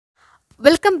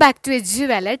Welcome back to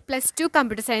എഡ്യൂവാലറ്റ് +2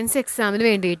 computer science എക്സാമിന്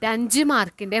വേണ്ടിയിട്ട് 5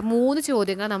 മാർക്കിൻ്റെ 3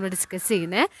 ചോദ്യങ്ങൾ നമ്മൾ ഡിസ്കസ്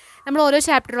ചെയ്യുന്നത്. നമ്മൾ ഓരോ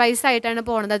ചാപ്റ്റർ വൈസ് ആയിട്ടാണ്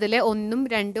പോകുന്നത്. അതിൽ 1ഉം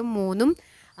 2ഉം 3ഉം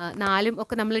 4ഉം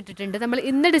ഒക്കെ നമ്മൾ ഇട്ടിട്ടുണ്ട്. നമ്മൾ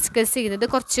ഇന്ന് ഡിസ്കസ് ചെയ്യുന്നത്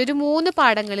കുറച്ചൊരു 3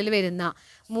 പാഠങ്ങളിൽ വരുന്ന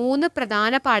 3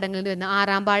 പ്രധാന പാഠങ്ങളിൽ വരുന്ന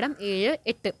 6ാം പാഠം 7,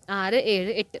 8 6,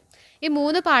 7, 8 ഈ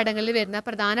 3 പാഠങ്ങളിൽ വരുന്ന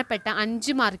പ്രധാനപ്പെട്ട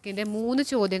 5 മാർക്കിൻ്റെ 3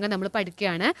 ചോദ്യങ്ങൾ നമ്മൾ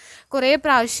പഠിക്കുകയാണ്. കുറേ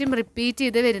പ്രാവശ്യം റിപ്പീറ്റ്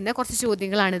ചെയ്ത് വരുന്ന കുറച്ച്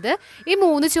ചോദ്യങ്ങളാണിത്. ഈ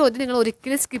 3 ചോദ്യം നിങ്ങൾ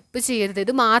ഒരിക്കലും സ്കിപ്പ് ചെയ്യരുത്.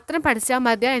 ഇത് മാത്രം പഠിച്ചാൽ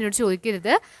മതി എന്നോട്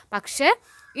ചോദിക്കരുത്. പക്ഷേ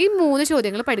ഈ 3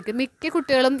 ചോദ്യങ്ങൾ പഠിക്കും. മിക്ക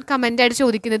കുട്ടികളും കമൻ്റായിട്ട്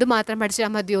ചോദിക്കുന്നത് മാത്രം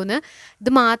പഠിച്ചാൽ മതിയോന്ന്. ഇത്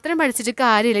മാത്രം പഠിച്ചിട്ട്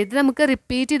കാര്യമില്ല. ഇത് നമുക്ക്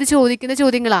റിപ്പീറ്റ് ചെയ്ത് ചോദിക്കുന്ന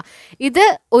ചോദ്യങ്ങളാണ്. ഇത്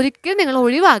ഒരിക്കലും നിങ്ങൾ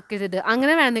ഒഴിവാക്കരുത്.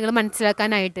 അങ്ങനെ വേണം നിങ്ങൾ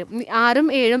മനസ്സിലാക്കാനായിട്ട്. 6ഉം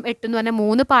 7ഉം 8 എന്ന് പറഞ്ഞ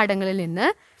 3 പാഠങ്ങളിൽ നിന്ന്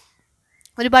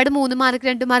ഒരുപാട് 3 മാർക്ക്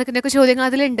 2 മാർക്കിൻ്റെയൊക്കെ ചോദ്യങ്ങൾ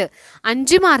അതിലുണ്ട്.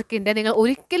 5 മാർക്കിൻ്റെ നിങ്ങൾ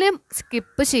ഒരിക്കലും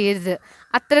സ്കിപ്പ് ചെയ്യരുത്.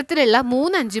 അത്തരത്തിലുള്ള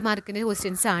 3-5 മാർക്കിൻ്റെ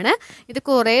ക്വസ്റ്റ്യൻസ് ആണ്. ഇത്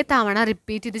കുറേ തവണ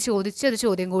റിപ്പീറ്റ് ചെയ്ത് ചോദിച്ചൊരു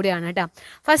ചോദ്യം കൂടിയാണ് കേട്ടോ.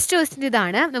 ഫസ്റ്റ് ക്വസ്റ്റ്യൻ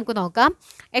ഇതാണ്, നമുക്ക് നോക്കാം.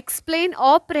 Explain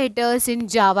operators in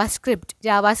JavaScript.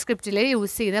 ജാവാസ്ക്രിപ്റ്റിൽ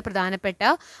use ചെയ്യുന്ന പ്രധാനപ്പെട്ട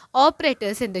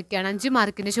ഓപ്പറേറ്റേഴ്സ് എന്തൊക്കെയാണ്? 5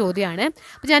 മാർക്കിൻ്റെ ചോദ്യമാണ്.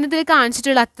 അപ്പോൾ ഞാനിതിൽ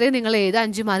കാണിച്ചിട്ടുള്ള അത്രയും നിങ്ങൾ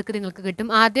 5 മാർക്ക് നിങ്ങൾക്ക് കിട്ടും.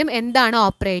 ആദ്യം എന്താണ്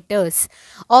operators?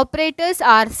 Operators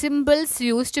R symbols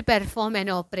use to perform an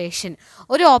operation.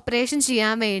 ഒരു ഓപ്പറേഷൻ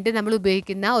ചെയ്യാൻ വേണ്ടി നമ്മൾ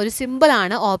ഉപയോഗിക്കുന്ന ഒരു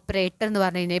സിമ്പിളാണ് ഓപ്പറേറ്റർ എന്ന്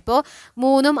പറഞ്ഞു കഴിഞ്ഞാൽ. ഇപ്പോൾ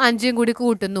 3ഉം 5ഉം കൂടി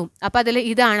കൂട്ടുന്നു. അപ്പോൾ അതിൽ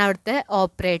ഇതാണ് അവിടുത്തെ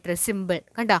ഓപ്പറേറ്റർ സിമ്പിൾ.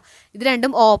 കണ്ടോ, ഇത്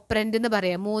രണ്ടും ഓപ്പറൻ്റ് എന്ന്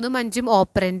പറയാം. 3ഉം 5ഉം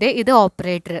ഓപ്പറൻ്റ്, ഇത്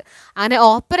ഓപ്പറേറ്റർ. അങ്ങനെ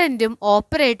ഓപ്പറൻറ്റും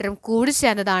ഓപ്പറേറ്ററും കൂടി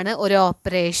ചേർന്നതാണ് ഒരു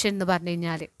ഓപ്പറേഷൻ എന്ന് പറഞ്ഞു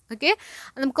കഴിഞ്ഞാൽ. ഓക്കെ,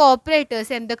 നമുക്ക്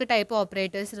ഓപ്പറേറ്റേഴ്സ് എന്തൊക്കെ ടൈപ്പ്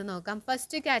ഓപ്പറേറ്റേഴ്സ് എന്ന് നോക്കാം.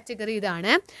 ഫസ്റ്റ് കാറ്റഗറി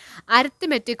ഇതാണ്,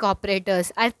 അരിത്മെറ്റിക്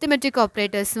ഓപ്പറേറ്റേഴ്സ്. അരിത്മെറ്റിക്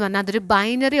ഓപ്പറേറ്റേഴ്സ് എന്ന് പറഞ്ഞാൽ അതൊരു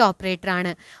ബൈനറി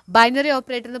ഓപ്പറേറ്ററാണ്. ബൈനറി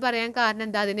ഓപ്പറേറ്റർ എന്ന് പറയാൻ കാരണം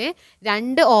എന്താ? അതിന്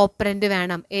 2 ഓപ്പറൻറ്റ്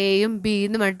വേണം. എയും ബി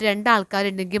എന്ന് പറഞ്ഞിട്ട് 2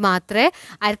 ആൾക്കാരുണ്ടെങ്കിൽ മാത്രമേ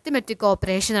അരിത്മെറ്റിക്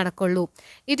ഓപ്പറേഷൻ നടക്കുള്ളൂ.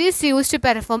 It is use to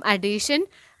perform addition,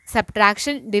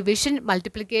 subtraction, division,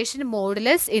 multiplication,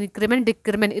 modulus, increment,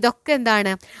 decrement. ഇതൊക്കെ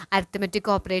എന്താണ്? അരിത്മെറ്റിക്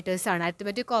ഓപ്പറേറ്റേഴ്സ് ആണ്.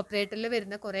 അരിത്മെറ്റിക് ഓപ്പറേറ്ററിൽ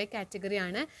വരുന്ന കുറേ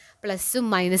കാറ്റഗറിയാണ്. പ്ലസും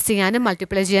മൈനസ് ചെയ്യാനും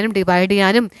മൾട്ടിപ്ലൈ ചെയ്യാനും ഡിവൈഡ്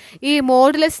ചെയ്യാനും. ഈ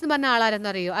മോഡുലസ് എന്ന് പറഞ്ഞ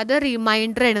ആളാരെന്ന് അറിയോ? അത്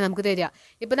റിമൈൻഡറാണ് നമുക്ക് തരിക.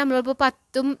 ഇപ്പോൾ നമ്മളിപ്പോൾ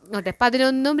 10ഉം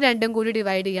 11ഉം 2ഉം കൂടി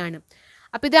ഡിവൈഡ് ചെയ്യാണ്.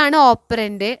 അപ്പോൾ ഇതാണ്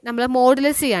ഓപ്പറൻ്റ്. നമ്മൾ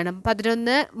മോഡുലസ് ചെയ്യണം.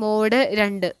 11 മോഡ്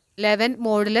 2, 11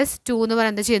 മോഡുലസ് 2 എന്ന്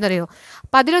പറഞ്ഞാൽ എന്താ ചെയ്യുന്നറിയോ?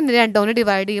 11 2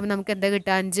 ഡിവൈഡ് ചെയ്യുമ്പോൾ നമുക്ക് എന്താ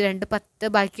കിട്ടുക? 5 2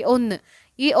 10, ബാക്കി 1.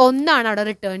 ഈ 1 ആണ് അവിടെ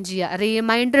റിട്ടേൺ ചെയ്യുക.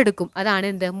 റിമൈൻഡർ എടുക്കും. അതാണ്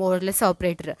എന്ത്? Modulus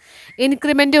operator.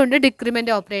 ഇൻക്രിമെൻ്റ് ഉണ്ട്,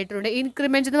 ഡിക്രിമെൻ്റ് ഓപ്പറേറ്റർ ഉണ്ട്.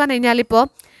 ഇൻക്രിമെൻ്റ് എന്ന് പറഞ്ഞു കഴിഞ്ഞാൽ ഇപ്പോൾ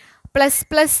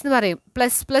പ്ലസ് എന്ന് പറയും.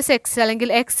 പ്ലസ് എക്സ് അല്ലെങ്കിൽ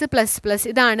x++,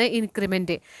 ഇതാണ്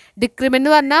ഇൻക്രിമെൻറ്റ്. ഡിക്രിമെൻ്റ്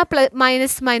എന്ന് പറഞ്ഞാൽ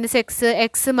മൈനസ്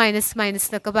എക്സ് മൈനസ്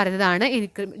എന്നൊക്കെ പറയുന്നതാണ്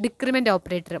ഡിക്രിമെൻ്റ്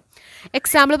ഓപ്പറേറ്റർ.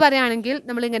 എക്സാമ്പിൾ പറയുകയാണെങ്കിൽ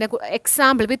നമ്മളിങ്ങനെ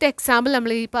വിത്ത് എക്സാമ്പിൾ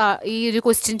നമ്മൾ ഈ ഒരു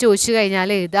ക്വസ്റ്റ്യൻ ചോദിച്ചു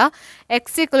കഴിഞ്ഞാൽ എഴുതുക. x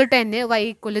 = 10, y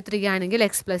 = 3 ആണെങ്കിൽ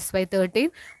x+y 13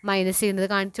 മൈനസ് ചെയ്യുന്നത്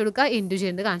കാണിച്ചു കൊടുക്കുക, ഇൻറ്റു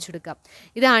ചെയ്യുന്നത് കാണിച്ചു കൊടുക്കുക.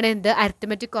 ഇതാണ് എന്ത്?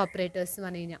 അരിത്മെറ്റിക് ഓപ്പറേറ്റേഴ്സ് എന്ന്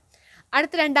പറഞ്ഞു കഴിഞ്ഞാൽ.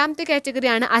 അടുത്ത രണ്ടാമത്തെ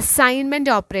കാറ്റഗറിയാണ്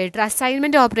അസൈൻമെൻറ്റ് ഓപ്പറേറ്റർ.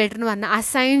 അസൈൻമെൻറ്റ് ഓപ്പറേറ്റർ എന്ന് പറഞ്ഞാൽ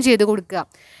അസൈൻ ചെയ്ത് കൊടുക്കുക.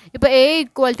 ഇപ്പോൾ a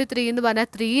 = 3 എന്ന് പറഞ്ഞാൽ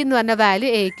 3 എന്ന് പറഞ്ഞ വാല്യൂ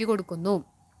എക്ക് കൊടുക്കുന്നു.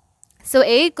 So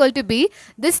a = b,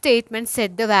 this statement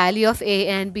set the value of a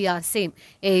and b are same.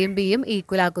 എയും ബിയും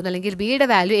ഈക്വൽ ആക്കുന്നു, അല്ലെങ്കിൽ ബിയുടെ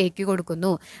വാല്യൂ എക്ക്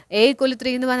കൊടുക്കുന്നു. a =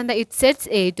 3 എന്ന് പറഞ്ഞാൽ ഇറ്റ് സെറ്റ്സ്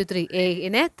a to 3.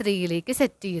 എനെ 3ലേക്ക്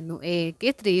സെറ്റ് ചെയ്യുന്നു,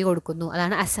 എക്ക് 3 കൊടുക്കുന്നു.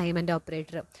 അതാണ് അസൈൻമെൻറ്റ്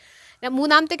ഓപ്പറേറ്റർ.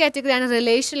 മൂന്നാമത്തെ കാറ്റഗറിയാണ്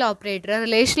റിലേഷണൽ ഓപ്പറേറ്റർ.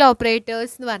 റിലേഷണൽ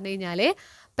ഓപ്പറേറ്റേഴ്സ് എന്ന് പറഞ്ഞു കഴിഞ്ഞാൽ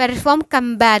പെർഫോം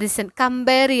കമ്പാരിസൺ.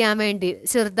 കമ്പയർ ചെയ്യാൻ വേണ്ടി,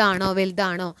 ചെറുതാണോ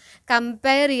വലുതാണോ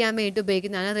കമ്പയർ ചെയ്യാൻ വേണ്ടി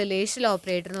ഉപയോഗിക്കുന്നതാണ് റിലേഷണൽ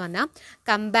ഓപ്പറേറ്റർ എന്ന് പറഞ്ഞാൽ.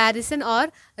 Comparison or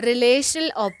relational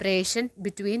operation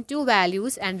between 2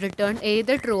 values and return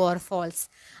either true or false.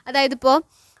 അതായത് ഇപ്പോൾ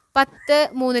 10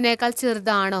 3നേക്കാൾ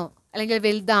ചെറുതാണോ അല്ലെങ്കിൽ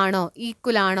വലുതാണോ,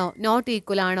 ഈക്വൽ ആണോ, നോട്ട്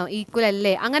ഈക്വൽ ആണോ, ഈക്വൽ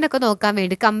അല്ലേ, അങ്ങനെയൊക്കെ നോക്കാൻ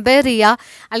വേണ്ടി കമ്പയർ ചെയ്യുക,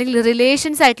 അല്ലെങ്കിൽ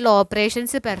റിലേഷൻസ് ആയിട്ടുള്ള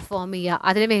ഓപ്പറേഷൻസ് പെർഫോം ചെയ്യുക.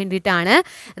 അതിന് വേണ്ടിയിട്ടാണ്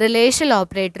റിലേഷണൽ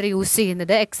ഓപ്പറേറ്റർ യൂസ്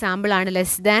ചെയ്യുന്നത്. എക്സാമ്പിളാണ്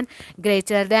less than,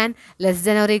 greater than, less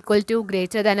than or equal to,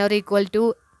 greater than or equal to,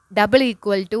 double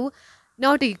equal to,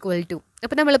 not equal to.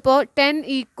 അപ്പോൾ നമ്മളിപ്പോൾ 10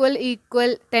 =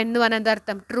 10 എന്ന് പറഞ്ഞാൽ എന്താ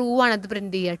അർത്ഥം? ട്രൂ ആണ് അത്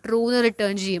പ്രിൻറ്റ് ചെയ്യുക. ട്രൂ എന്ന്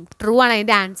റിട്ടേൺ ചെയ്യും. ട്രൂ ആണ്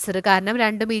അതിൻ്റെ ആൻസർ, കാരണം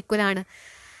രണ്ടും ഈക്വൽ ആണ്.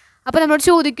 അപ്പോൾ നമ്മളോട്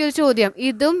ചോദിക്കൊരു ചോദ്യം,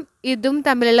 ഇതും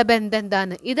തമ്മിലുള്ള ബന്ധം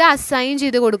എന്താണ്? ഇത് അസൈൻ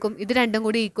ചെയ്ത് കൊടുക്കും, ഇത് രണ്ടും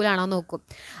കൂടി ഈക്വൽ ആണോ നോക്കും.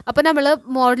 അപ്പോൾ നമ്മൾ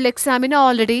മോഡൽ എക്സാമിന്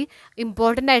ഓൾറെഡി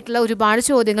ഇമ്പോർട്ടൻ്റ് ആയിട്ടുള്ള ഒരുപാട്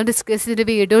ചോദ്യങ്ങൾ ഡിസ്കസ് ചെയ്തിട്ട്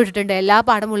വീഡിയോ ഇട്ടിട്ടുണ്ട്, എല്ലാ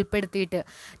പാഠം ഉൾപ്പെടുത്തിയിട്ട്.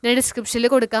 ഞാൻ ഡിസ്ക്രിപ്ഷനിൽ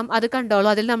കൊടുക്കാം, അത് കണ്ടോളൂ.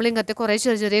 അതിൽ നമ്മൾ ഇങ്ങനത്തെ കുറേ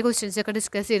ചെറിയ ക്വസ്റ്റ്യൻസ് ഒക്കെ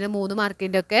ഡിസ്കസ് ചെയ്യുന്നത് 3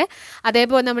 മാർക്കിൻ്റെ ഒക്കെ.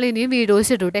 അതേപോലെ നമ്മൾ ഇനിയും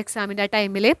വീഡിയോസ് ഇട്ടു എക്സാമിൻ്റെ ആ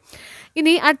ടൈമിൽ.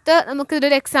 ഇനി അടുത്ത നമുക്ക്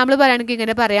ഇതിലൊരു എക്സാമ്പിൾ പറയുകയാണെങ്കിൽ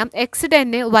ഇങ്ങനെ പറയാം.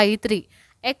 x10 y 3.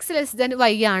 x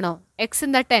 < y ആണോ? x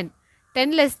എന്താ 10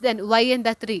 y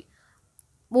എന്താ 3.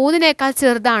 3നേക്കാൾ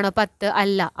ചെറുതാണോ 10?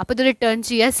 അല്ല. അപ്പോൾ ഇത് റിട്ടേൺ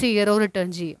ചെയ്യുക 0 റിട്ടേൺ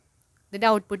ചെയ്യും. ഇതിൻ്റെ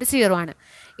ഔട്ട്പുട്ട് 0 ആണ്.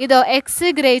 ഇതോ X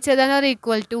greater than or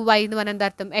equal to Y എന്ന് പറഞ്ഞാൽ എന്താ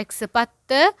അർത്ഥം? എക്സ്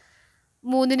 10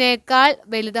 3-നേക്കാൾ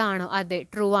വലുതാണോ? അതെ,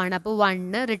 ട്രൂ ആണ്. അപ്പോൾ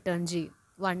 1 റിട്ടേൺ ചെയ്യും.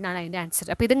 1 ആണ് അതിൻ്റെ ആൻസർ.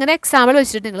 അപ്പോൾ ഇതിങ്ങനെ എക്സാമ്പിൾ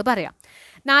വെച്ചിട്ട് നിങ്ങൾ പറയാം.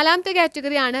 4ാമത്തെ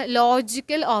കാറ്റഗറിയാണ്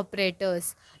ലോജിക്കൽ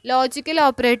ഓപ്പറേറ്റേഴ്സ്. ലോജിക്കൽ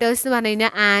ഓപ്പറേറ്റേഴ്സ് എന്ന് പറഞ്ഞു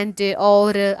കഴിഞ്ഞാൽ ആൻഡ്,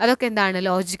 ഓർ, അതൊക്കെ എന്താണ്?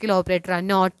 ലോജിക്കൽ ഓപ്പറേറ്ററാണ്.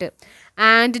 നോട്ട്,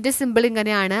 ആൻഡിൻ്റെ സിമ്പിൾ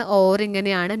ഇങ്ങനെയാണ്, ഓർ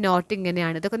ഇങ്ങനെയാണ്, നോട്ട്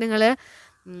ഇങ്ങനെയാണ്. ഇതൊക്കെ നിങ്ങൾ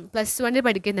 +1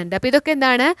 പഠിക്കുന്നുണ്ട്. അപ്പോൾ ഇതൊക്കെ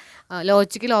എന്താണ്?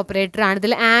 ലോജിക്കൽ ഓപ്പറേറ്റർ ആണ്.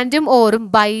 ഇതിൽ ആൻഡും ഓറും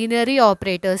ബൈനറി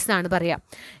ഓപ്പറേറ്റേഴ്സ് എന്നാണ് പറയുക.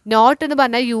 നോട്ട് എന്ന്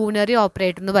പറഞ്ഞാൽ യൂണറി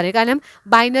ഓപ്പറേറ്റർ എന്ന് പറയും. കാരണം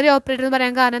ബൈനറി ഓപ്പറേറ്റർ എന്ന്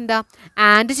പറയാൻ കാരണം എന്താ?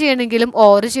 ആൻഡ് ചെയ്യണമെങ്കിലും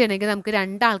ഓർ ചെയ്യണമെങ്കിലും നമുക്ക്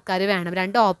 2 ആൾക്കാർ വേണം,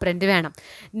 2 ഓപ്പറൻറ്റ് വേണം.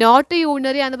 നോട്ട്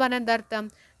യൂണറി ആണെന്ന് പറഞ്ഞാൽ എന്താ അർത്ഥം?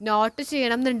 നോട്ട്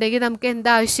ചെയ്യണം എന്നുണ്ടെങ്കിൽ നമുക്ക്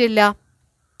എന്താ ആവശ്യമില്ല?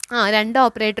 2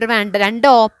 ഓപ്പറേറ്റർ വേണ്ട, 2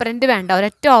 ഓപ്പറൻറ്റ് വേണ്ട,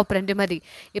 ഒരൊറ്റ ഓപ്പറൻറ്റ് മതി.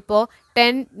 ഇപ്പോൾ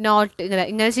 10 നോട്ട്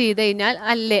ഇങ്ങനെ ചെയ്ത് കഴിഞ്ഞാൽ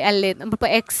അല്ലേ നമ്മളിപ്പോൾ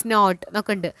എക്സ് നോട്ട്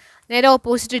എന്നൊക്കെ ഉണ്ട്. നേരെ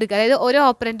ഓപ്പോസിറ്റ് എടുക്കുക. അതായത് ഒരു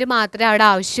ഓപ്പറൻറ്റ് മാത്രമേ അവിടെ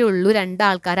ആവശ്യമുള്ളൂ, 2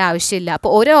 ആൾക്കാർ ആവശ്യമില്ല.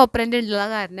 അപ്പോൾ ഒരു ഓപ്പറൻറ്റ് ഉള്ള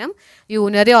കാരണം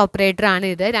യൂണറി ഓപ്പറേറ്റർ ആണ്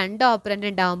ഇത്. 2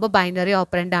 ഓപ്പറൻറ്റ് ഉണ്ടാകുമ്പോൾ ബൈനറി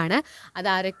ഓപ്പറൻറ്റ് ആണ്.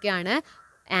 അതാരൊക്കെയാണ്?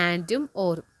 ആൻഡും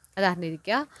ഓറും.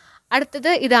 അതറിഞ്ഞിരിക്കുക. അടുത്തത്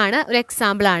ഇതാണ്, ഒരു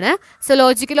എക്സാമ്പിളാണ്. സോ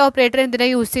ലോജിക്കൽ ഓപ്പറേറ്റർ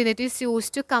എന്തിനാണ് യൂസ് ചെയ്യുന്നത്? It is use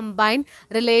to combine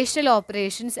relational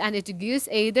operations and it gives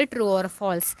either true or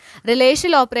false.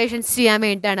 Relational operations ചെയ്യാൻ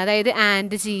വേണ്ടിയിട്ടാണ്. അതായത്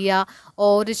ആൻഡ് ചെയ്യുക,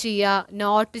 ഓർ ചെയ്യുക,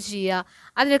 നോട്ട് ചെയ്യുക,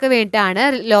 അതിനൊക്കെ വേണ്ടിയിട്ടാണ്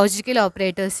ലോജിക്കൽ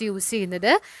ഓപ്പറേറ്റേഴ്സ് യൂസ്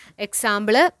ചെയ്യുന്നത്.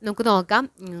 എക്സാമ്പിൾ നമുക്ക് നോക്കാം.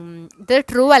 ഇത്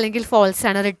ട്രൂ അല്ലെങ്കിൽ ഫോൾസ്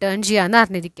ആണ് റിട്ടേൺ ചെയ്യാമെന്ന്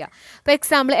അറിഞ്ഞിരിക്കുക. അപ്പോൾ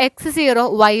എക്സാമ്പിൾ x0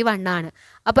 y 1 ആണ്.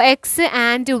 അപ്പോൾ എക്സ്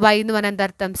ആൻഡ് വൈ എന്ന് പറഞ്ഞാൽ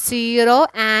എന്താർത്ഥം? 0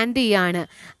 ആൻഡ് ഇ ആണ്.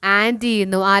 ആൻഡ്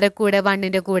ചെയ്യുന്നു ആരെ കൂടെ?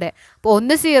 1ൻ്റെ കൂടെ. അപ്പോൾ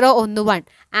 1 0 1 1.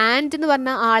 ആൻഡ് എന്ന്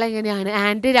പറഞ്ഞാൽ ആളെങ്ങനെയാണ്?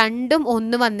 ആൻഡ് 2ഉം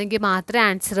 1 വന്നെങ്കിൽ മാത്രമേ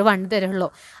ആൻസർ 1 തരുള്ളൂ.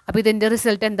 അപ്പോൾ ഇതിൻ്റെ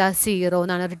റിസൾട്ട് എന്താ? 0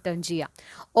 എന്നാണ് റിട്ടേൺ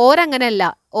ചെയ്യുക. ഓർ അങ്ങനെയല്ല.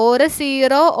 ഓർ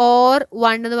 0 ഓർ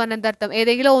 1 എന്ന് പറഞ്ഞാൽ എന്താർത്ഥം?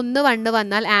 ഏതെങ്കിലും 1 1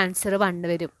 വന്നാൽ ആൻസർ 1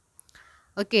 വരും.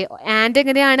 ഓക്കെ. ആൻഡ്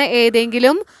എങ്ങനെയാണ്?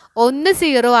 ഏതെങ്കിലും 1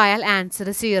 0 ആയാൽ ആൻസർ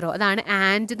 0. അതാണ്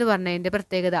ആൻഡ് എന്ന് പറഞ്ഞതിൻ്റെ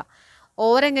പ്രത്യേകത.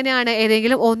 ഓർ എങ്ങനെയാണ്?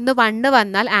 ഏതെങ്കിലും 1 1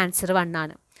 വന്നാൽ ആൻസർ 1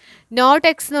 ആണ്. നോട്ട്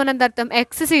എക്സ് എന്ന് പറഞ്ഞാൽ എന്താർത്ഥം?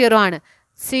 എക്സ് 0 ആണ്.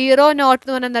 0 നോട്ട്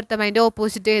എന്ന് പറഞ്ഞാൽ എന്താർത്ഥം? അതിൻ്റെ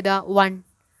ഓപ്പോസിറ്റ് ചെയ്താൽ 1.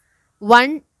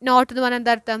 1 നോട്ട് എന്ന് പറഞ്ഞാൽ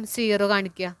എന്താർത്ഥം? 0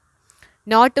 കാണിക്കുക.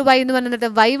 നോട്ട് വൈ എന്ന് പറഞ്ഞാൽ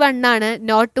എന്താർത്ഥം? വൈ 1 ആണ്.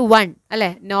 നോട്ട് 1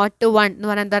 അല്ലേ? നോട്ട് 1 എന്ന്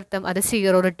പറഞ്ഞാൽ എന്താർത്ഥം? അത്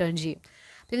 0 റിട്ടേൺ ചെയ്യും.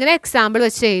 ഇങ്ങനെ എക്സാമ്പിൾ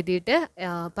വെച്ച് എഴുതിയിട്ട്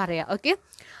പറയാം. ഓക്കെ.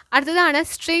 അടുത്തതാണ്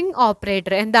സ്ട്രിങ്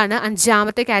ഓപ്പറേറ്റർ. എന്താണ്?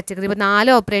 5ാമത്തെ കാറ്റഗറി. ഇപ്പോൾ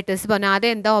 4 ഓപ്പറേറ്റേഴ്സ് പറഞ്ഞു.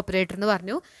 ആദ്യം എന്താ ഓപ്പറേറ്റർ എന്ന്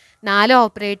പറഞ്ഞു. 4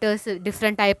 ഓപ്പറേറ്റേഴ്സ്,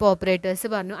 ഡിഫറെൻറ്റ് ടൈപ്പ് ഓപ്പറേറ്റേഴ്സ്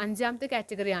പറഞ്ഞു. 5ാമത്തെ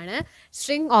കാറ്റഗറിയാണ്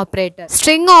സ്ട്രിങ് ഓപ്പറേറ്റർ.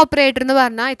 സ്ട്രിങ് ഓപ്പറേറ്റർ എന്ന്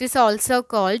പറഞ്ഞാൽ it is also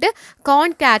called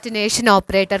concatenation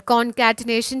operator.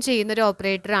 Concatenation ചെയ്യുന്നൊരു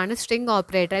ഓപ്പറേറ്ററാണ് സ്ട്രിങ്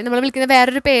ഓപ്പറേറ്റർ. നമ്മൾ വിളിക്കുന്ന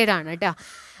വേറൊരു പേരാണ് കേട്ടോ.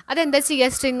 അതെന്താ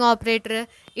ചെയ്യുക string operator?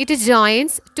 It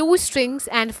joints 2 strings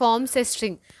and forms A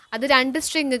string. അത് 2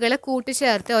 സ്ട്രിങ്ങുകളെ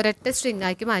കൂട്ടിച്ചേർത്ത് ഒരൊറ്റ സ്ട്രിങ്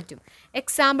ആക്കി മാറ്റും.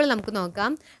 എക്സാമ്പിൾ നമുക്ക്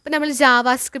നോക്കാം. ഇപ്പം നമ്മൾ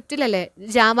ജാവാസ്ക്രിപ്റ്റിലല്ലേ,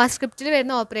 ജാവാസ്ക്രിപ്റ്റിൽ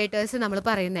വരുന്ന ഓപ്പറേറ്റേഴ്സ് നമ്മൾ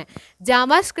പറയുന്നത്.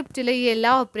 ജാവാസ്ക്രിപ്റ്റിൽ ഈ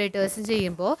എല്ലാ ഓപ്പറേറ്റേഴ്സും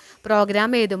ചെയ്യുമ്പോൾ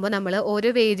പ്രോഗ്രാം എഴുതുമ്പോൾ നമ്മൾ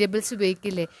ഓരോ variables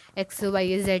ഉപയോഗിക്കില്ലേ? X Y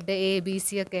Z A B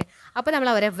C ഒക്കെ. അപ്പോൾ നമ്മൾ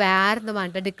അവരെ വാർ എന്ന്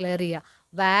പറഞ്ഞിട്ട് ഡിക്ലെയർ ചെയ്യുക.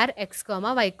 വാർ X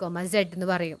comma Y comma Z എന്ന്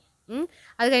പറയും.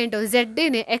 അത് കഴിഞ്ഞിട്ടോ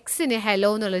സെഡിന് എക്സിന് ഹെലോ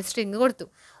എന്നുള്ളൊരു സ്ട്രിങ് കൊടുത്തു.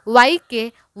 വൈക്ക്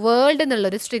വേൾഡ്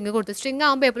എന്നുള്ളൊരു സ്ട്രിങ് കൊടുത്തു. സ്ട്രിങ്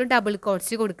ആകുമ്പോൾ എപ്പോഴും ഡബിൾ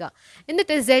കോട്ട്സ് കൊടുക്കുക.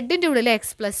 എന്നിട്ട് സെഡിൻ്റെ ഉള്ളിൽ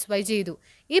എക്സ് പ്ലസ് വൈ ചെയ്തു.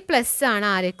 ഈ പ്ലസ് ആണ്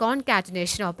ആര്?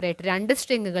 Concatenation operator. 2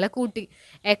 സ്ട്രിങ്ങുകളെ കൂട്ടി.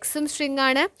 എക്സും സ്ട്രിങ്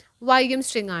ആണ്, വൈയും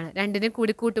സ്ട്രിങ് ആണ്. 2നെ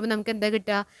കൂടി കൂട്ടുമ്പോൾ നമുക്ക് എന്താ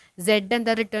കിട്ടുക? സെഡ്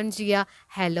എന്താ റിട്ടേൺ ചെയ്യുക?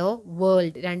 Hello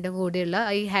world. 2ഉം കൂടിയുള്ള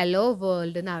ഈ ഹലോ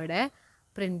വേൾഡ് എന്ന് അവിടെ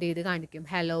പ്രിൻ്റ് ചെയ്ത് കാണിക്കും.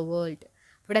 Hello world.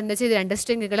 ഇവിടെ എന്താ ചെയ്ത്? 2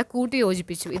 സ്ട്രിങ്ങുകളെ കൂട്ടി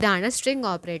യോജിപ്പിച്ചു. ഇതാണ് സ്ട്രിങ്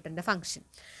ഓപ്പറേറ്ററിൻ്റെ ഫംഗ്ഷൻ.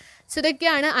 സോ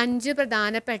ഇതൊക്കെയാണ് 5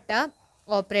 പ്രധാനപ്പെട്ട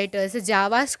ഓപ്പറേറ്റേഴ്സ്.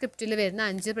 ജാവാസ്ക്രിപ്റ്റിൽ വരുന്ന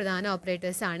 5 പ്രധാന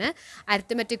ഓപ്പറേറ്റേഴ്സാണ്.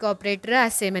 Arithmetic operator,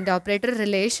 assignment operator,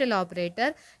 relational operator,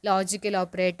 logical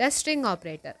operator, string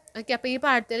operator. Okay. അപ്പോൾ ഈ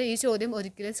പാഠത്തിൽ ഈ ചോദ്യം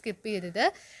ഒരിക്കലും സ്കിപ്പ് ചെയ്തത്.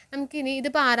 നമുക്കിനി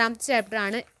ഇതിപ്പോൾ 6ാമത്തെ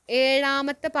ചാപ്റ്ററാണ്.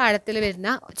 7ാമത്തെ പാഠത്തിൽ വരുന്ന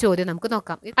ചോദ്യം നമുക്ക്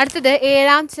നോക്കാം. അടുത്തത്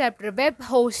 7ാമത്തെ ചാപ്റ്റർ വെബ്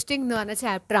ഹോസ്റ്റിംഗ് എന്ന് പറഞ്ഞ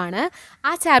ചാപ്റ്ററാണ്.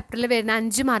 ആ ചാപ്റ്ററിൽ വരുന്ന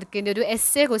 5 മാർക്കിൻ്റെ ഒരു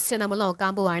എസ്സേ ക്വസ്റ്റ്യൻ നമ്മൾ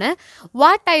നോക്കാൻ പോവാണ്.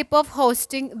 What type of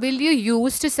hosting will you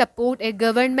use to support A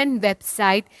government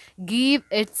website give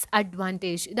it's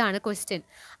advantage? ഇതാണ് ക്വസ്റ്റ്യൻ.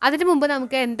 അതിന് മുമ്പ്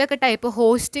നമുക്ക് എന്തൊക്കെ ടൈപ്പ്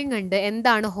ഹോസ്റ്റിംഗ് ഉണ്ട്,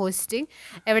 എന്താണ് ഹോസ്റ്റിംഗ്,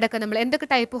 എവിടെയൊക്കെ നമ്മൾ എന്തൊക്കെ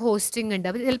ടൈപ്പ് ഹോസ്റ്റിംഗ് ഉണ്ട്.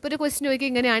 അപ്പോൾ ചിലപ്പോൾ ഒരു ക്വസ്റ്റ്യൻ ചോദിക്കുക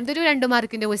ഇങ്ങനെയാണ്. ഇതൊരു 2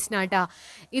 മാർക്കിൻ്റെ ക്വസ്റ്റ്യൻ ആട്ടോ.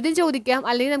 ഇതും ചോദിക്കാം.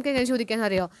 അല്ലെങ്കിൽ നമുക്ക് എങ്ങനെ ചോദിക്കാമെന്ന്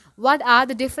അറിയോ? What are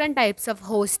the different types of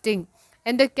hosting?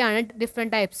 എന്തൊക്കെയാണ്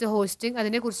ഡിഫറെൻറ്റ് ടൈപ്സ് ഹോസ്റ്റിംഗ്?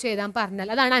 അതിനെക്കുറിച്ച് എഴുതാൻ പറഞ്ഞാൽ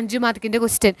അതാണ് 5 മാർക്കിൻ്റെ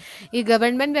ക്വസ്റ്റ്യൻ. ഈ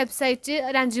ഗവൺമെൻറ് വെബ്സൈറ്റ്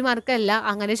ഒരു 5 മാർക്കല്ല,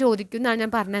 അങ്ങനെ ചോദിക്കും എന്നാണ്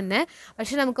ഞാൻ പറഞ്ഞത്.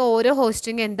 പക്ഷേ നമുക്ക് ഓരോ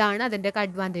ഹോസ്റ്റിംഗ് എന്താണ് അതിൻ്റെയൊക്കെ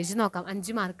അഡ്വാൻറ്റേജ് നോക്കാം.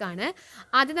 5 മാർക്കാണ്.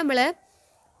 ആദ്യം നമ്മൾ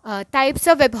ടൈപ്സ്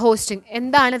ഓഫ് വെബ് ഹോസ്റ്റിംഗ്.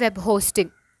 എന്താണ് വെബ്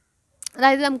ഹോസ്റ്റിംഗ്?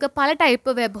 അതായത് നമുക്ക് പല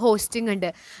ടൈപ്പ് വെബ് ഹോസ്റ്റിംഗ് ഉണ്ട്.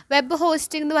 വെബ്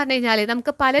ഹോസ്റ്റിംഗ് എന്ന് പറഞ്ഞു കഴിഞ്ഞാൽ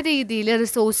നമുക്ക് പല രീതിയിൽ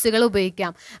റിസോഴ്സുകൾ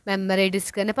ഉപയോഗിക്കാം. മെമ്മറി,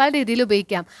 ഡിസ്ക് തന്നെ പല രീതിയിൽ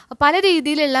ഉപയോഗിക്കാം. പല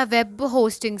രീതിയിലുള്ള വെബ്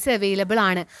ഹോസ്റ്റിംഗ്സ് അവൈലബിൾ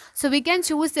ആണ്. So we can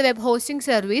choose the web hosting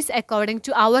service according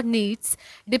to our needs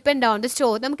depend on the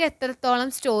നമുക്ക് എത്രത്തോളം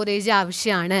സ്റ്റോറേജ്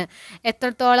ആവശ്യമാണ്,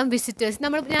 എത്രത്തോളം വിസിറ്റേഴ്സ്.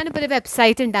 ഞാനിപ്പോൾ ഒരു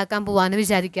വെബ്സൈറ്റ് ഉണ്ടാക്കാൻ പോകാമെന്ന്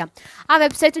വിചാരിക്കാം. ആ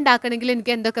വെബ്സൈറ്റ് ഉണ്ടാക്കണമെങ്കിൽ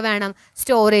എനിക്ക് എന്തൊക്കെ വേണം?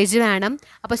 സ്റ്റോറേജ് വേണം.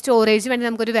 അപ്പോൾ സ്റ്റോറേജ് വേണമെങ്കിൽ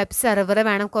നമുക്കൊരു വെബ് സെർവർ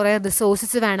വേണം, കുറേ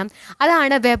റിസോഴ്സസ് വേണം.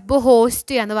 അതാണ് വെബ്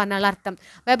ഹോസ്റ്റ് എന്ന് പറഞ്ഞാൽ അർത്ഥം.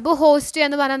 വെബ് ഹോസ്റ്റ്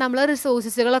എന്ന് പറഞ്ഞാൽ നമ്മൾ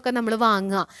റിസോഴ്സസുകളൊക്കെ നമ്മൾ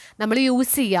വാങ്ങുക, നമ്മൾ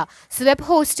യൂസ് ചെയ്യുക. സോ വെബ്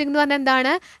ഹോസ്റ്റിംഗ് എന്ന് പറഞ്ഞാൽ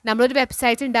എന്താണ്? നമ്മളൊരു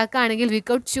വെബ്സൈറ്റ് ഉണ്ടാക്കുകയാണെങ്കിൽ we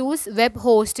could choose web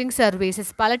hosting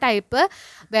services. പല type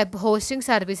web hosting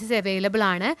services available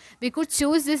ആണ്. We could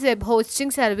choose this web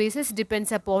hosting services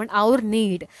depends upon our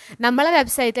need. നമ്മളെ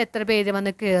വെബ്സൈറ്റിൽ എത്ര പേര്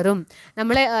വന്ന് കയറും,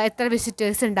 നമ്മൾ എത്ര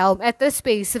വിസിറ്റേഴ്സ് ഉണ്ടാവും, എത്ര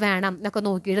സ്പേസ് വേണം എന്നൊക്കെ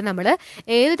നോക്കിയിട്ട് നമ്മൾ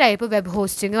ഏത് ടൈപ്പ് വെബ്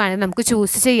ഹോസ്റ്റിംഗ് വേണമെങ്കിൽ നമുക്ക്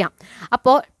ചൂസ് ചെയ്യാം.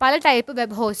 അപ്പോൾ പല type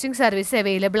web hosting service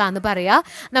available ആണെന്ന് പറയുക.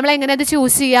 നമ്മളെങ്ങനെ അത്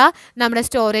ചൂസ് ചെയ്യുക? നമ്മുടെ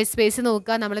സ്റ്റോറേജ് സ്പേസ്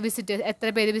നോക്കുക, നമ്മൾ എത്ര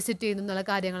പേര് വിസിറ്റ് ചെയ്യുന്നു എന്നുള്ള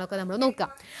കാര്യങ്ങളൊക്കെ നമ്മൾ നോക്കാം.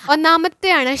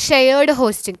 ഒന്നാമത്തെയാണ് ഷെയർഡ്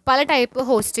ഹോസ്റ്റിംഗ്. പല ടൈപ്പ്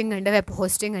ഹോസ്റ്റിംഗ് ഉണ്ട്. വെബ്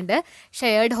ഹോസ്റ്റിംഗ് ഉണ്ട്,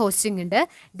 ഷെയർഡ് ഹോസ്റ്റിംഗ് ഉണ്ട്,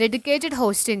 ഡെഡിക്കേറ്റഡ്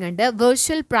ഹോസ്റ്റിംഗ് ഉണ്ട്,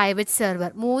 വെർച്വൽ പ്രൈവറ്റ് സെർവർ.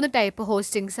 3 ടൈപ്പ്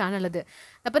ഹോസ്റ്റിംഗ്സ് ആണുള്ളത്.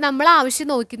 അപ്പോൾ നമ്മൾ ആവശ്യം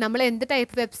നോക്കി നമ്മൾ എന്ത്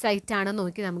ടൈപ്പ് വെബ്സൈറ്റ് ആണെന്ന്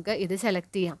നോക്കി നമുക്ക് ഇത്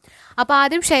സെലക്ട് ചെയ്യാം. അപ്പോൾ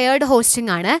ആദ്യം ഷെയർഡ്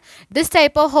ഹോസ്റ്റിംഗ് ആണ്. This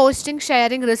type of hosting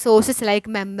sharing resources like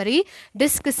memory,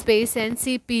 disk space and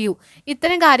CPU.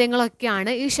 ഇത്തരം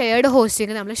കാര്യങ്ങളൊക്കെയാണ് ഈ ഷെയർഡ്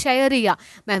ഹോസ്റ്റിംഗ് നമ്മൾ ഷെയർ ചെയ്യുക.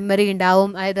 മെമ്മറി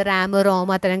ഉണ്ടാവും, അതായത് റാം, റോം,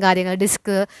 അത്തരം കാര്യങ്ങൾ,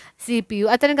 ഡിസ്ക്, CPU,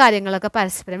 അത്തരം കാര്യങ്ങളൊക്കെ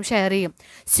പരസ്പരം ഷെയർ ചെയ്യും.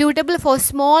 Suitable for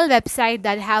small website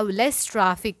that have less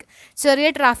traffic. ചെറിയ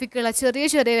ട്രാഫിക്കുള്ള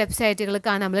ചെറിയ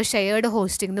വെബ്സൈറ്റുകൾക്കാണ് നമ്മൾ ഷെയർഡ്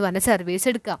ഹോസ്റ്റിംഗ് എന്ന് പറഞ്ഞ സർവീസ്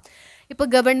എടുക്കുക. ഇപ്പോൾ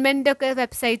ഗവൺമെൻറ്റൊക്കെ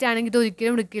വെബ്സൈറ്റ് ആണെങ്കിൽ ഇത്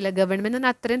ഒരിക്കലും എടുക്കില്ല. ഗവൺമെൻറ് എന്ന്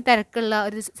അത്രയും തിരക്കുള്ള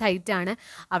ഒരു സൈറ്റാണ്,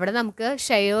 അവിടെ നമുക്ക്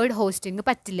ഷെയർഡ് ഹോസ്റ്റിംഗ്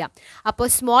പറ്റില്ല. അപ്പോൾ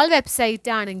സ്മോൾ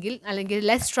വെബ്സൈറ്റ് ആണെങ്കിൽ അല്ലെങ്കിൽ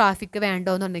ലെസ് ട്രാഫിക്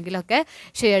വേണ്ടോന്നുണ്ടെങ്കിലൊക്കെ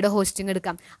ഷെയർഡ് ഹോസ്റ്റിംഗ്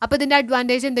എടുക്കാം. അപ്പോൾ ഇതിൻ്റെ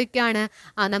അഡ്വാൻറ്റേജ് എന്തൊക്കെയാണ്?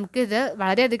 നമുക്കിത്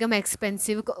വളരെയധികം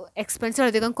എക്സ്പെൻസ്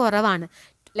വളരെയധികം കുറവാണ്.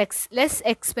 ലെസ്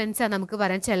എക്സ്പെൻസാണ് നമുക്ക്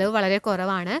പറയാൻ, ചിലവ് വളരെ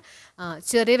കുറവാണ്.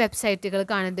 ചെറിയ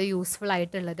വെബ്സൈറ്റുകൾക്കാണ് ഇത് യൂസ്ഫുൾ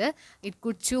ആയിട്ടുള്ളത്.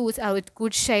 It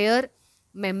could share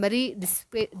memory,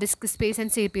 disk space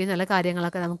and CPU എന്നുള്ള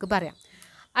കാര്യങ്ങളൊക്കെ നമുക്ക് പറയാം.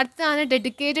 അടുത്തതാണ്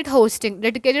ഡെഡിക്കേറ്റഡ് ഹോസ്റ്റിംഗ്.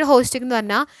 ഡെഡിക്കേറ്റഡ് ഹോസ്റ്റിംഗ് എന്ന്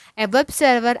പറഞ്ഞാൽ A web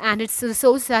server and it's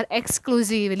resource R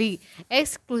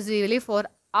exclusively for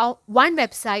one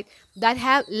website that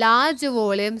have large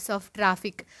volumes of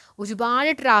traffic.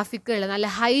 ഒരുപാട് ട്രാഫിക് ഉള്ള നല്ല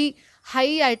ഹൈ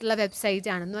ആയിട്ടുള്ള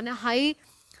വെബ്സൈറ്റ് ആണെന്ന് പറഞ്ഞാൽ ഹൈ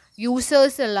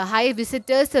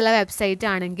വിസിറ്റേഴ്സ് ഉള്ള വെബ്സൈറ്റ്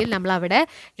ആണെങ്കിൽ നമ്മളവിടെ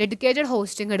ഡെഡിക്കേറ്റഡ്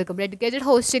ഹോസ്റ്റിംഗ് എടുക്കും. ഡെഡിക്കേറ്റഡ്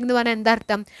ഹോസ്റ്റിംഗ് എന്ന് പറഞ്ഞാൽ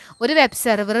എന്താർത്ഥം? ഒരു വെബ്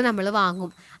സെർവർ നമ്മൾ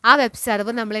വാങ്ങും. ആ വെബ്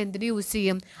സെർവർ നമ്മൾ എന്തിനു യൂസ്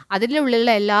ചെയ്യും?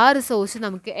 അതിനുള്ളിലുള്ള എല്ലാ റിസോഴ്സും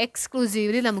നമുക്ക്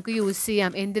എക്സ്ക്ലൂസീവ്ലി നമുക്ക് യൂസ്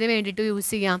ചെയ്യാം. എന്തിനു വേണ്ടിയിട്ട്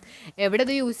യൂസ് ചെയ്യാം? എവിടെ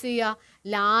ഇത് യൂസ് ചെയ്യുക?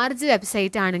 ലാർജ്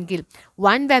വെബ്സൈറ്റ് ആണെങ്കിൽ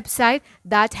one website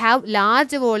that have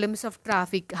large volumes of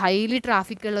traffic, highly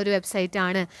traffic ഉള്ള ഒരു വെബ്സൈറ്റ്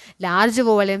ആണ്. ലാർജ്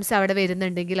വോളിയൂംസ് അവിടെ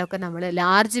വരുന്നുണ്ടെങ്കിലൊക്കെ നമ്മൾ,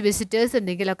 ലാർജ് വിസിറ്റേഴ്സ്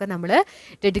ഉണ്ടെങ്കിലൊക്കെ നമ്മൾ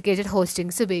ഡെഡിക്കേറ്റഡ്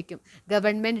ഹോസ്റ്റിംഗ്സ് ഉപയോഗിക്കും.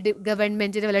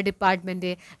 ഗവൺമെൻറ്റിൻ്റെ വല്ല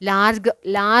ഡിപ്പാർട്ട്മെൻറ്റ്,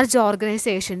 ലാർജ്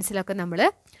ഓർഗനൈസേഷൻസിലൊക്കെ നമ്മൾ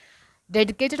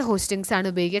ഡെഡിക്കേറ്റഡ് ഹോസ്റ്റിംഗ്സ് ആണ്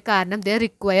ഉപയോഗിക്കുക. കാരണം ദേ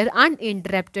റിക്വയർ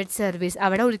അൺഇൻറ്ററപ്റ്റഡ് സർവീസ്.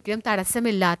 അവിടെ ഒരിക്കലും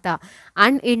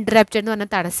അൺഇൻറ്ററപ്റ്റഡ് എന്ന്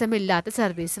പറഞ്ഞാൽ തടസ്സമില്ലാത്ത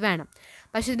സർവീസ് വേണം.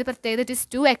 പക്ഷേ ഇതിൻ്റെ പ്രത്യേകത ഇറ്റ് ഈസ്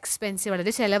ടു എക്സ്പെൻസീവ്,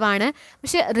 വളരെ ചിലവാണ്.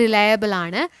 പക്ഷേ റിലയബിൾ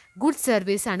ആണ്, ഗുഡ്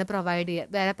സർവീസ് ആണ് പ്രൊവൈഡ് ചെയ്യുക.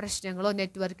 വേറെ പ്രശ്നങ്ങളോ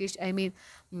നെറ്റ്വർക്ക്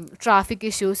ട്രാഫിക്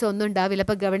ഇഷ്യൂസോ ഒന്നും ഉണ്ടാവില്ല.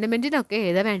 അപ്പോൾ ഗവൺമെൻറ്റിനൊക്കെ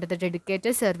ഏതാ വേണ്ടത്?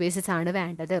 ഡെഡിക്കേറ്റഡ് സർവീസസ് ആണ്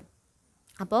വേണ്ടത്.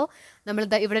 അപ്പോൾ നമ്മൾ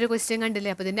ഇവിടെ ഒരു ക്വസ്റ്റ്യൻ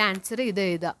കണ്ടില്ലേ? അപ്പോൾ ഇതിൻ്റെ ആൻസർ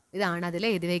ഇതാണ് അതിൽ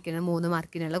എഴുതി വയ്ക്കുന്നത്. 3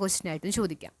 മാർക്കിനുള്ള ക്വസ്റ്റ്യൻ ആയിട്ടും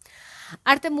ചോദിക്കാം.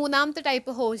 അടുത്ത മൂന്നാമത്തെ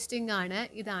ടൈപ്പ് ഹോസ്റ്റിംഗ് ആണ്,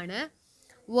 ഇതാണ്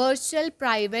virtual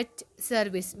private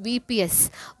service, VPS.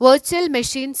 Virtual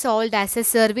machine sold as A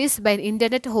service by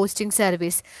internet hosting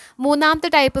service. മൂന്നാമത്തെ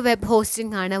ടൈപ്പ് വെബ്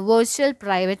ഹോസ്റ്റിംഗ് ആണ് വെർച്വൽ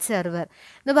പ്രൈവറ്റ് സെർവർ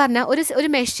എന്ന് പറഞ്ഞാൽ ഒരു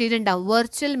മെഷീൻ ഉണ്ടാവും,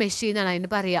 വെർച്വൽ മെഷീൻ ആണ് അതിന്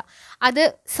പറയുക. അത്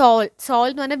സോൾ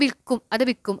എന്ന് പറഞ്ഞാൽ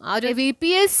വിൽക്കും. ആ ഒരു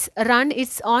VPS run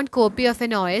it's on copy of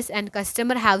N OS and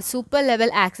customer have super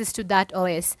level access to that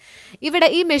OS. ഇവിടെ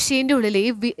ഈ മെഷീൻ്റെ ഉള്ളിൽ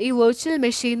ഈ വെർച്വൽ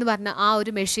മെഷീൻ എന്ന് പറഞ്ഞാൽ ആ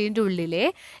ഒരു മെഷീൻ്റെ ഉള്ളിൽ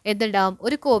എന്തുണ്ടാവും?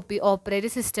 ഒരു കോപ്പി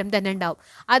ഓപ്പറേറ്റിംഗ് സിസ്റ്റം തന്നെ ഉണ്ടാവും.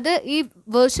 അത് ഈ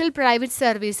വെർച്വൽ പ്രൈവറ്റ്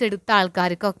സർവീസ് എടുത്ത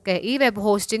ആൾക്കാർക്കൊക്കെ, ഈ വെബ്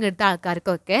ഹോസ്റ്റിംഗ് എടുത്ത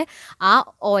ആൾക്കാർക്കൊക്കെ ആ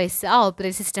OS, ആ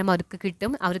ഓപ്പറേറ്റിംഗ് സിസ്റ്റം അവർക്ക്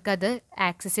കിട്ടും. അവർക്കത്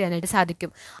ആക്സസ് ചെയ്യാനായിട്ട്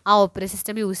സാധിക്കും. ആ ഓപ്പറേറ്റിംഗ്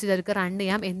സിസ്റ്റം യൂസ് ചെയ്ത് അവർക്ക് റൺ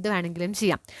ചെയ്യാം, എന്ത് വേണമെങ്കിലും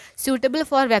ചെയ്യാം. Suitable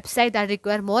for website that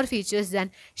require more features than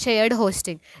shared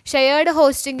hosting. Shared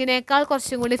ഹോസ്റ്റിങ്ങിനേക്കാൾ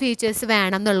കുറച്ചും കൂടി ഫീച്ചേഴ്സ്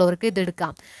വേണം എന്നുള്ളവർക്ക്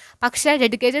ഇതെടുക്കാം. പക്ഷേ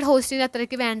ഡെഡിക്കേറ്റഡ് ഹോസ്റ്റിംഗ്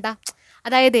അത്രയ്ക്ക് വേണ്ട.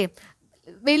 അതായത്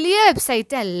വലിയ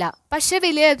വെബ്സൈറ്റ് അല്ല, പക്ഷേ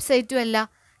വലിയ വെബ്സൈറ്റും അല്ല,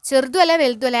 ചെറുതുമല്ല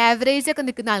വലുതുമല്ല, ആവറേജ് ഒക്കെ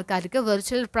നിൽക്കുന്ന ആൾക്കാർക്ക്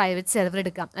വെർച്വൽ പ്രൈവറ്റ് സെർവർ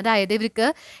എടുക്കാം. അതായത് ഇവർക്ക്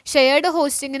ഷെയർഡ്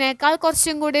ഹോസ്റ്റിങ്ങിനേക്കാൾ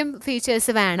കുറച്ചും കൂടിയും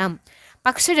ഫീച്ചേഴ്സ് വേണം,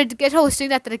 പക്ഷേ ഡെഡിക്കേറ്റഡ്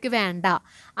ഹോസ്റ്റിംഗ് അത്രയ്ക്ക് വേണ്ട,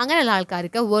 അങ്ങനെയുള്ള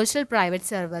ആൾക്കാർക്ക് വെർച്വൽ പ്രൈവറ്റ്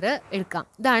സെർവർ എടുക്കാം.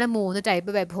 ഇതാണ് 3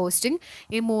 ടൈപ്പ് വെബ് ഹോസ്റ്റിംഗ്.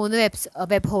 ഈ 3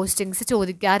 വെബ് ഹോസ്റ്റിങ്സ്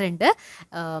ചോദിക്കാറുണ്ട്.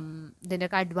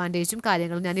 ഇതിൻ്റെയൊക്കെ അഡ്വാൻറ്റേജും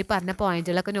കാര്യങ്ങളും ഞാൻ ഈ പറഞ്ഞ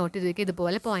പോയിന്റുകളൊക്കെ നോട്ട് ചെയ്ത് വയ്ക്കുക.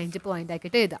 ഇതുപോലെ പോയിന്റ്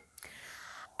ആക്കിയിട്ട് എഴുതാം.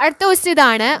 അടുത്ത ക്വസ്റ്റ്യൻ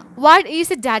ഇതാണ്, വാട്ട്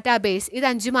ഈസ് എ ഡാറ്റാബേസ്? ഇത്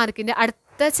 5 മാർക്കിൻ്റെ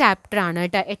അടുത്ത ചാപ്റ്റർ ആണ്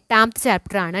കേട്ടോ, 8ാമത്തെ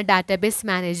ചാപ്റ്റർ ആണ്, database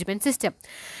management system.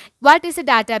 What is A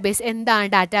database? എന്താണ്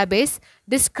database?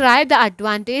 Describe the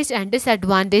advantage and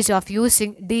disadvantage of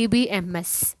using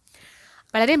DBMS.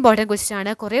 വളരെ ഇമ്പോർട്ടൻറ്റ് ക്വസ്റ്റ്യൻ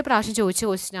ആണ്, കുറേ പ്രാവശ്യം ചോദിച്ച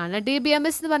ക്വസ്റ്റ്യൻ ആണ്.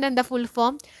 DBMS എന്ന് പറഞ്ഞാൽ എന്താ ഫുൾ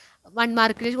ഫോം? 1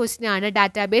 മാർക്കിൻ്റെ ക്വസ്റ്റ്യൻ ആണ്,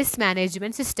 database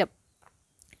management system.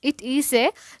 It is A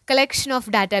collection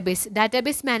of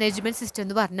database management system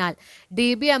എന്ന് പറഞ്ഞാൽ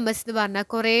DBMS എന്ന് പറഞ്ഞാൽ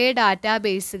കുറേ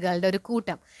ഡാറ്റാബേസുകളുടെ ഒരു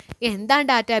കൂട്ടം. എന്താണ്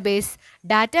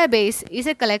database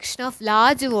is A collection of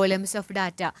large volumes of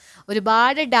data.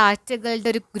 ഒരുപാട് ഡാറ്റകളുടെ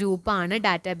ഒരു ഗ്രൂപ്പാണ്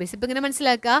ഡാറ്റാബേസ്. ഇപ്പോൾ ഇങ്ങനെ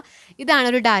മനസ്സിലാക്കുക, ഇതാണ്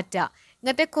ഒരു ഡാറ്റ,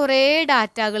 ഇങ്ങനത്തെ കുറേ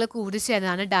ഡാറ്റകൾ കൂടി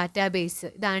ചേർന്നതാണ് ഡാറ്റാബേസ്.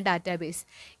 ഇതാണ് ഡാറ്റാബേസ്.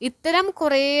 ഇത്തരം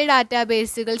കുറേ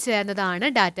ഡാറ്റാബേസുകൾ ചേർന്നതാണ്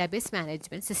ഡാറ്റാബേസ്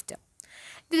മാനേജ്മെൻറ്റ് സിസ്റ്റം.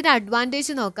 ഇതിൻ്റെ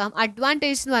അഡ്വാൻറ്റേജ് നോക്കാം.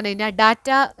 അഡ്വാൻറ്റേജ് എന്ന് പറഞ്ഞു കഴിഞ്ഞാൽ ഡാറ്റ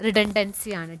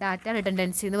റിഡൻഡൻസിയാണ്. ഡാറ്റ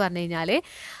റിഡൻഡൻസി എന്ന് പറഞ്ഞു കഴിഞ്ഞാൽ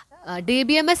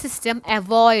DBMS system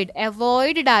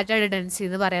avoid data redundancy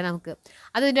എന്ന് പറയാം നമുക്ക്.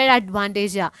 അതിൻ്റെ ഒരു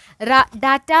അഡ്വാൻറ്റേജാണ്.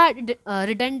 ഡാറ്റ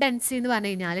റിഡൻഡൻസി എന്ന്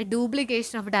പറഞ്ഞു കഴിഞ്ഞാൽ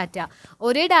ഡ്യൂപ്ലിക്കേഷൻ ഓഫ് ഡാറ്റ.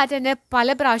 ഒരേ ഡാറ്റ തന്നെ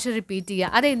പല പ്രാവശ്യം റിപ്പീറ്റ്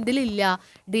ചെയ്യുക. അത് എന്തിലില്ല?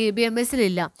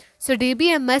 DBMSലില്ല. സോ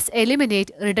DBMS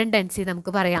എലിമിനേറ്റ് റിഡൻഡൻസി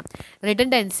നമുക്ക് പറയാം.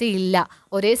 റിഡൻഡൻസി ഇല്ല,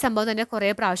 ഒരേ സംഭവം തന്നെ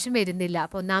കുറേ പ്രാവശ്യം വരുന്നില്ല.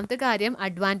 അപ്പോൾ ഒന്നാമത്തെ കാര്യം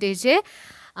അഡ്വാൻറ്റേജ്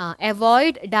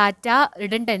അവോയ്ഡ് ഡാറ്റ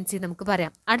റിഡൻഡൻസി നമുക്ക്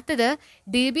പറയാം. അടുത്തത്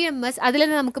DBMS, അതിൽ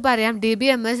തന്നെ നമുക്ക് പറയാം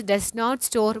DBMS does not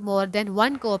store more than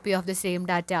 1 copy of the same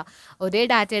data. ഒരേ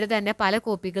ഡാറ്റയുടെ തന്നെ പല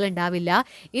കോപ്പികൾ ഉണ്ടാവില്ല.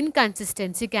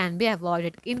 Inconsistency can be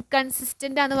avoided.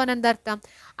 Inconsistent എന്ന് പറഞ്ഞാൽ എന്താ അർത്ഥം?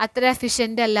 അത്ര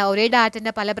എഫിഷ്യൻ്റ് അല്ല, ഒരേ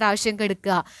ഡാറ്റൻ്റെ പല പ്രാവശ്യം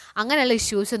എടുക്കുക, അങ്ങനെയുള്ള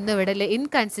ഇഷ്യൂസ് ഒന്നും ഇവിടെ ഇല്ല.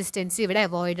 ഇൻകൺസിസ്റ്റൻസി ഇവിടെ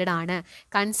അവോയ്ഡഡ് ആണ്.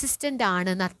 കൺസിസ്റ്റൻ്റ് ആണ്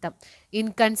എന്നർത്ഥം,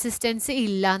 ഇൻകൺസിസ്റ്റൻസി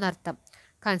ഇല്ല എന്നർത്ഥം,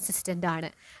 കൺസിസ്റ്റൻ്റ് ആണ്.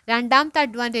 രണ്ടാമത്തെ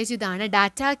അഡ്വാൻറ്റേജ് ഇതാണ്,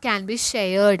 ഡാറ്റ ക്യാൻ ബി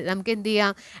ഷെയർഡ്. നമുക്ക് എന്ത്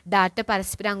ചെയ്യാം? ഡാറ്റ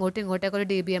പരസ്പരം അങ്ങോട്ടും ഇങ്ങോട്ടൊക്കെ ഒരു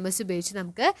DBMS ഉപയോഗിച്ച്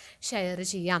നമുക്ക് ഷെയർ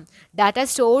ചെയ്യാം. Data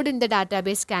stored in the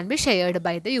database can be shared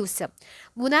by the user.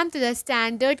 മൂന്നാമത്തേത്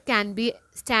standard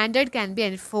can be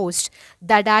enforced.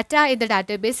 The data in the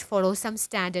database follow some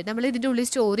standard. നമ്മൾ ഇതിൻ്റെ ഉള്ളിൽ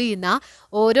സ്റ്റോർ ചെയ്യുന്ന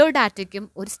ഓരോ ഡാറ്റയ്ക്കും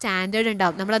ഒരു സ്റ്റാൻഡേർഡ്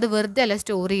ഉണ്ടാവും. നമ്മളത് വെറുതെ അല്ല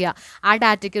സ്റ്റോർ ചെയ്യുക. ആ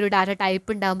ഡാറ്റയ്ക്ക് ഒരു ഡാറ്റ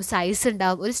ടൈപ്പ് ഉണ്ടാവും, സൈസ്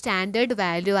ഉണ്ടാവും, ഒരു സ്റ്റാൻഡേർഡ്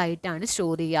വാല്യൂ ആയിട്ടാണ്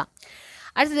സ്റ്റോർ ചെയ്യുക.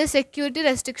 അടുത്തത് security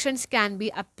restrictions can be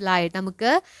applied.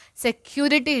 നമുക്ക്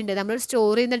സെക്യൂരിറ്റി ഉണ്ട്, നമ്മൾ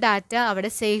സ്റ്റോർ ചെയ്യുന്ന ഡാറ്റ അവിടെ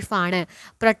സേഫ് ആണ്.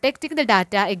 Protecting the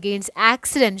data against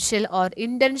accidental or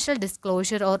intentional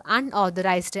disclosure or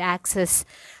unauthorised access.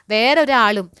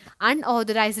 വേറൊരാളും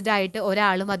unauthorised ആയിട്ട്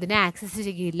ഒരാളും അതിനെ ആക്സസ്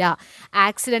ചെയ്യില്ല.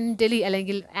 ആക്സിഡൻ്റലി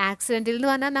എന്ന്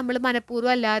പറഞ്ഞാൽ നമ്മൾ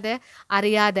മനഃപൂർവ്വം അല്ലാതെ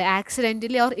അറിയാതെ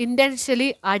ആക്സിഡൻ്റലി ഓർ ഇൻറ്റൻഷനലി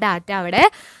ആ ഡാറ്റ അവിടെ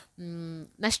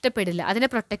നഷ്ടപ്പെടില്ല. അതിനെ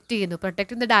പ്രൊട്ടക്റ്റ് ചെയ്യുന്നു.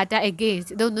 പ്രൊട്ടക്റ്റിംഗ് ദ ഡാറ്റ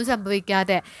എഗെയിൻസ്റ്റ്, ഇതൊന്നും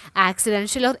സംഭവിക്കാതെ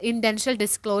accidental or intentional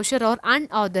disclosure or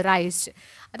unauthorised,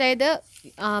 അതായത്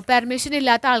പെർമിഷൻ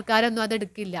ഇല്ലാത്ത ആൾക്കാരൊന്നും അത്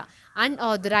എടുക്കില്ല.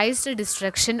 Unauthorised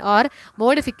destruction or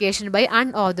modification by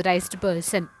unauthorised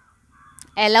person.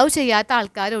 Allow ചെയ്യാത്ത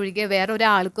ആൾക്കാർ ഒഴികെ വേറെ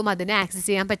ഒരാൾക്കും അതിനെ ആക്സസ്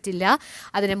ചെയ്യാൻ പറ്റില്ല,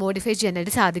 അതിനെ മോഡിഫൈ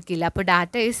ചെയ്യാനായിട്ട് സാധിക്കില്ല. അപ്പോൾ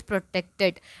data is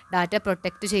protected, data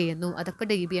protect ചെയ്യുന്നു. അതൊക്കെ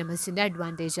DBMSൻ്റെ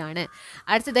അഡ്വാൻറ്റേജ് ആണ്.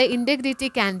 അടുത്തത് ഇൻറ്റഗ്രിറ്റി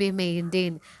ക്യാൻ ബി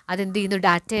മെയിൻറ്റെയിൻ. അതെന്ത് ചെയ്യുന്നു?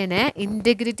 ഡാറ്റേനെ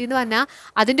ഇൻറ്റഗ്രിറ്റി എന്ന് പറഞ്ഞാൽ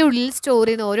അതിൻ്റെ ഉള്ളിൽ സ്റ്റോർ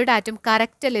ചെയ്യുന്ന ഓരോ ഡാറ്റയും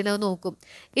കറക്റ്റ് അല്ലേ എന്ന് നോക്കും.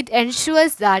 It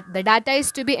ensures that the data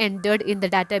is to B entered in the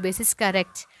database is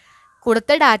correct.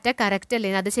 കൊടുത്ത ഡാറ്റ കറക്റ്റ്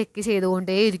അല്ലേ അത് ചെക്ക്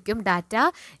ചെയ്തുകൊണ്ടേയിരിക്കും. ഡാറ്റ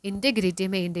ഇൻറ്റഗ്രിറ്റി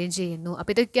മെയിൻറ്റെയിൻ ചെയ്യുന്നു.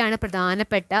 അപ്പോൾ ഇതൊക്കെയാണ്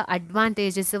പ്രധാനപ്പെട്ട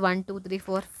അഡ്വാൻറ്റേജസ്. 1 2 3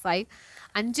 4 5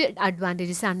 5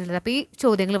 അഡ്വാൻറ്റേജസ് ആണുള്ളത്. അപ്പോൾ ഈ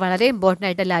ചോദ്യങ്ങൾ വളരെ ഇമ്പോർട്ടൻ്റ്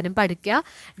ആയിട്ട് എല്ലാവരും പഠിക്കുക.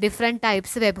 ഡിഫറെൻറ്റ്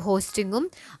ടൈപ്സ് വെബ് ഹോസ്റ്റിങ്ങും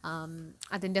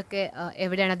അതിൻ്റെയൊക്കെ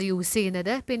എവിടെയാണ് അത് യൂസ്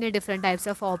ചെയ്യുന്നത്, പിന്നെ ഡിഫറെൻറ്റ് ടൈപ്സ്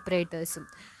ഓഫ് ഓപ്പറേറ്റേഴ്സും.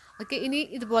 ഓക്കെ, ഇനി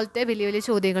ഇതുപോലത്തെ വലിയ വലിയ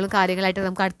ചോദ്യങ്ങളും കാര്യങ്ങളായിട്ട്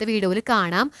നമുക്ക് അടുത്ത വീഡിയോയിൽ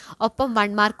കാണാം. ഒപ്പം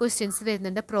 1 മാർക്ക് ക്വസ്റ്റ്യൻസ്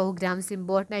വരുന്നുണ്ട്, പ്രോഗ്രാംസ്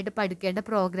ഇമ്പോർട്ടൻ്റ് ആയിട്ട് പഠിക്കേണ്ട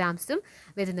പ്രോഗ്രാംസും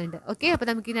വരുന്നുണ്ട്. ഓക്കെ, അപ്പോൾ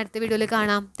നമുക്ക് ഇനി അടുത്ത വീഡിയോയിൽ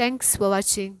കാണാം. Thanks for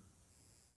watching.